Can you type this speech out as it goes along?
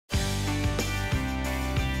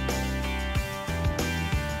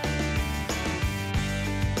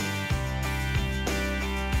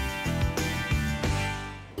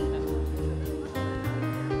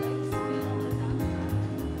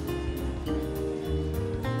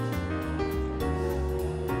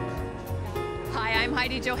I'm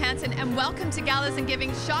Heidi Johannson, and welcome to Galas and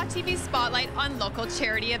Giving Shaw TV Spotlight on local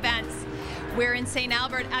charity events. We're in St.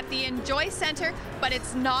 Albert at the Enjoy Centre, but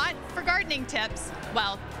it's not for gardening tips.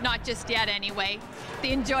 Well, not just yet anyway.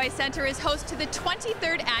 The Enjoy Centre is host to the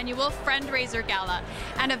 23rd annual FriendRaiser Gala,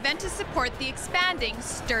 an event to support the expanding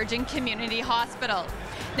Sturgeon Community Hospital.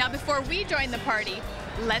 Now, before we join the party,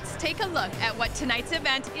 let's take a look at what tonight's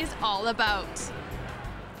event is all about.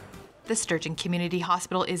 The Sturgeon Community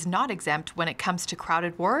Hospital is not exempt when it comes to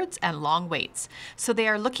crowded wards and long waits, so they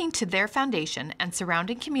are looking to their foundation and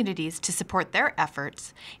surrounding communities to support their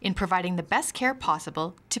efforts in providing the best care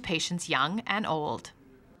possible to patients young and old.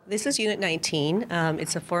 This is Unit 19.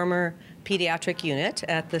 It's a former pediatric unit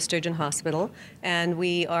at the Sturgeon Hospital, and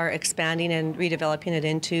we are expanding and redeveloping it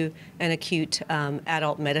into an acute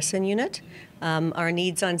adult medicine unit. Our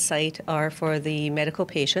needs on site are for the medical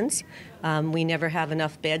patients. We never have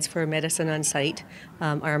enough beds for medicine on site.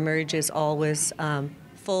 Our emerge is always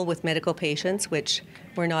full with medical patients, which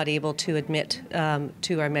we're not able to admit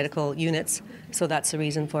to our medical units. So that's the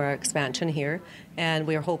reason for our expansion here. And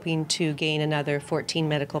we're hoping to gain another 14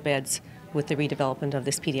 medical beds with the redevelopment of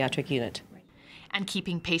this pediatric unit. And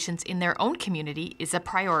keeping patients in their own community is a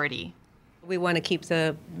priority. We want to keep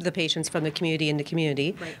the patients from the community in the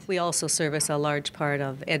community. Right. We also service a large part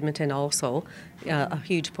of Edmonton also. A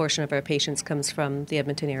huge portion of our patients comes from the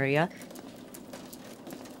Edmonton area.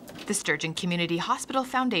 The Sturgeon Community Hospital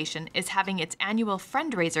Foundation is having its annual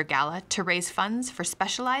FriendRaiser Gala to raise funds for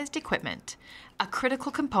specialized equipment, a critical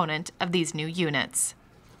component of these new units.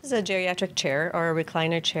 This is a geriatric chair or a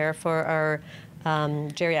recliner chair for our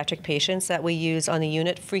geriatric patients that we use on the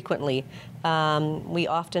unit frequently. We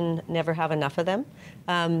often never have enough of them.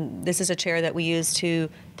 This is a chair that we use to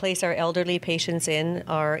place our elderly patients in,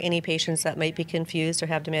 or any patients that might be confused or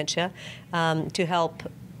have dementia, to help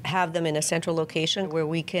have them in a central location where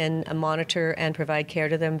we can monitor and provide care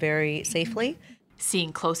to them very safely.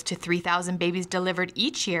 Seeing close to 3,000 babies delivered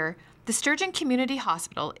each year, the Sturgeon Community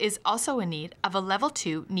Hospital is also in need of a Level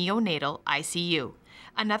 2 neonatal ICU,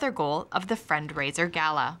 another goal of the FriendRaiser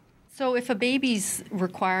Gala. So if a baby's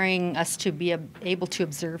requiring us to be able to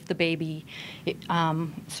observe the baby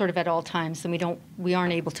sort of at all times, then we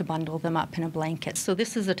aren't able to bundle them up in a blanket. So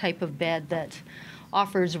this is a type of bed that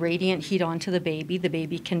offers radiant heat onto the baby. The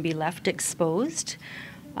baby can be left exposed,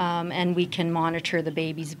 and we can monitor the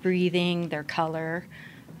baby's breathing, their color.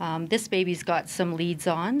 This baby's got some leads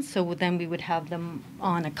on, so then we would have them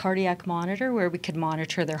on a cardiac monitor where we could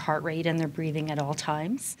monitor their heart rate and their breathing at all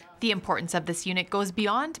times. The importance of this unit goes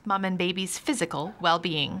beyond mom and baby's physical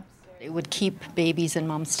well-being. It would keep babies and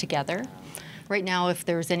moms together. Right now, if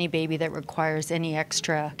there's any baby that requires any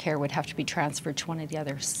extra care, would have to be transferred to one of the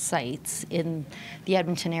other sites in the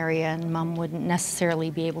Edmonton area, and mom wouldn't necessarily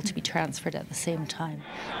be able to be transferred at the same time.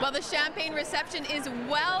 Well, the champagne reception is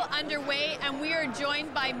well underway, and we are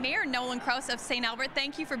joined by Mayor Nolan Krause of St. Albert.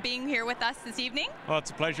 Thank you for being here with us this evening. Well,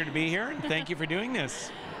 it's a pleasure to be here, and thank you for doing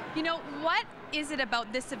this. You know, what is it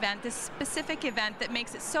about this event, this specific event, that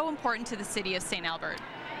makes it so important to the city of St. Albert?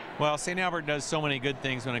 Well, St. Albert does so many good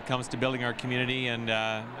things when it comes to building our community, and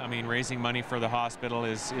I mean, raising money for the hospital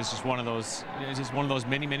is just one of those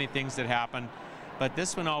many things that happen. But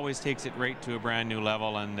this one always takes it right to a brand new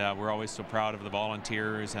level, and we're always so proud of the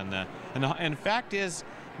volunteers. And the fact is,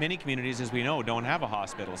 many communities, as we know, don't have a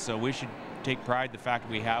hospital, so we should take pride in the fact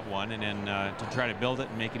that we have one, and then to try to build it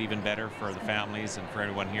and make it even better for the families and for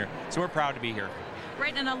everyone here. So we're proud to be here.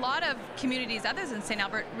 Right, and a lot of communities other than St.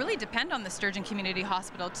 Albert really depend on the Sturgeon Community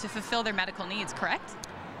Hospital to fulfill their medical needs, correct?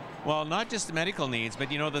 Well, not just the medical needs,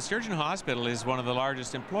 but you know, the Sturgeon Hospital is one of the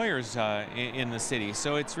largest employers in the city.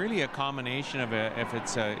 So it's really a combination of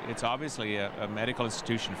it's obviously a medical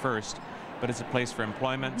institution first, but it's a place for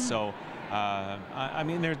employment. Mm-hmm. So I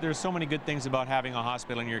mean, there's so many good things about having a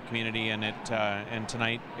hospital in your community, and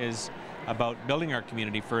tonight is about building our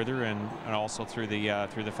community further, and also through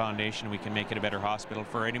the foundation we can make it a better hospital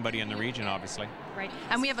for anybody in the region, obviously. Right,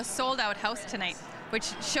 and we have a sold-out house tonight,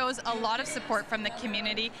 which shows a lot of support from the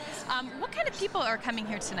community. What kind of people are coming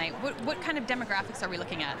here tonight? What kind of demographics are we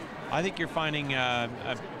looking at? I think you're finding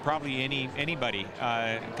probably anybody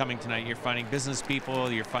coming tonight. You're finding business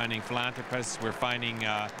people, you're finding philanthropists, we're finding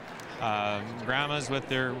grandmas with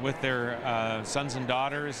their sons and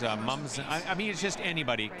daughters, mums. I mean, it's just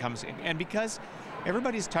anybody comes in. And because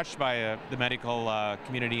everybody's touched by the medical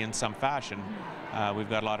community in some fashion, we've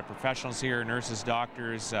got a lot of professionals here, nurses,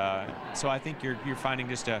 doctors. So I think you're finding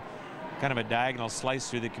just a kind of a diagonal slice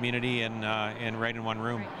through the community and right in one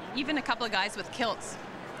room. Even a couple of guys with kilts.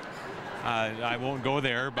 I won't go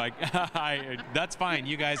there, but that's fine.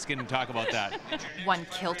 You guys can talk about that. One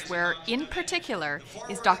kilt wearer in particular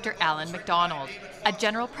is Dr. Alan McDonald, a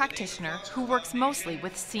general practitioner who works mostly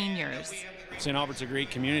with seniors. St. Albert's a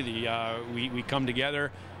great community. We come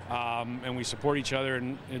together and we support each other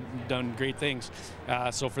and done great things.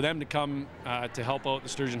 So for them to come to help out the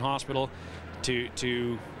Sturgeon Hospital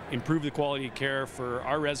to improve the quality of care for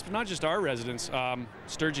our residents, not just our residents,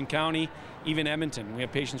 Sturgeon County, even Edmonton. We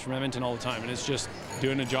have patients from Edmonton all the time, and it's just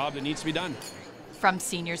doing a job that needs to be done. From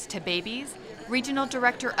seniors to babies, Regional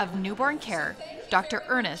Director of Newborn Care, Dr.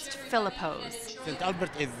 Ernest Philippos. St. Albert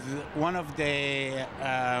is one of the,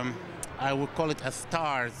 I would call it a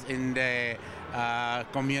stars in the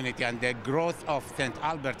community, and the growth of St.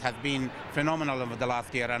 Albert has been phenomenal over the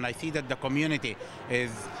last year, and I see that the community is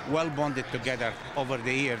well bonded together over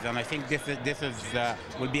the years, and I think this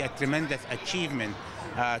will be a tremendous achievement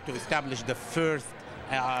to establish the first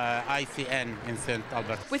ICN in St.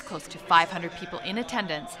 Albert. With close to 500 people in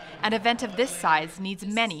attendance, an event of this size needs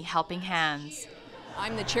many helping hands.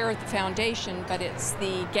 I'm the chair of the foundation, but it's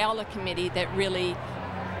the Gala committee that really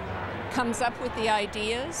comes up with the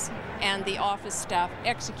ideas and the office staff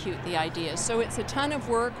execute the ideas. So it's a ton of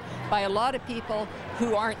work by a lot of people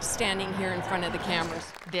who aren't standing here in front of the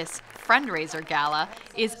cameras. This FriendRaiser Gala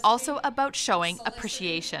is also about showing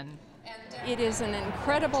appreciation. It is an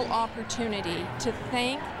incredible opportunity to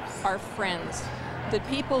thank our friends, the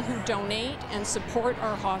people who donate and support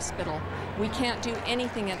our hospital. We can't do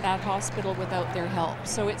anything at that hospital without their help,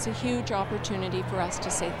 so it's a huge opportunity for us to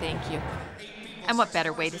say thank you. And what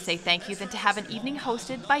better way to say thank you than to have an evening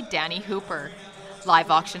hosted by Danny Hooper. Live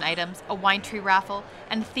auction items, a wine tree raffle,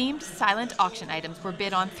 and themed silent auction items were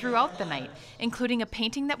bid on throughout the night, including a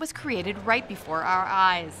painting that was created right before our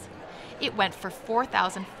eyes. It went for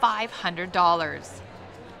 $4,500.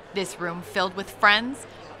 This room, filled with friends,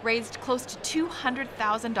 raised close to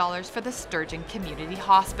 $200,000 for the Sturgeon Community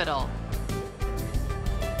Hospital.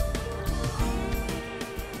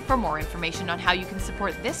 For more information on how you can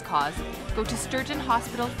support this cause, go to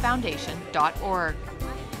sturgeonhospitalfoundation.org.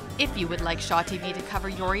 If you would like Shaw TV to cover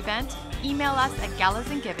your event, email us at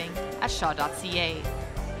galasandgiving@shaw.ca.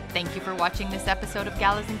 Thank you for watching this episode of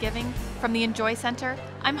Galas and Giving. From the Enjoy Center,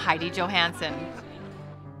 I'm Heidi Johannson.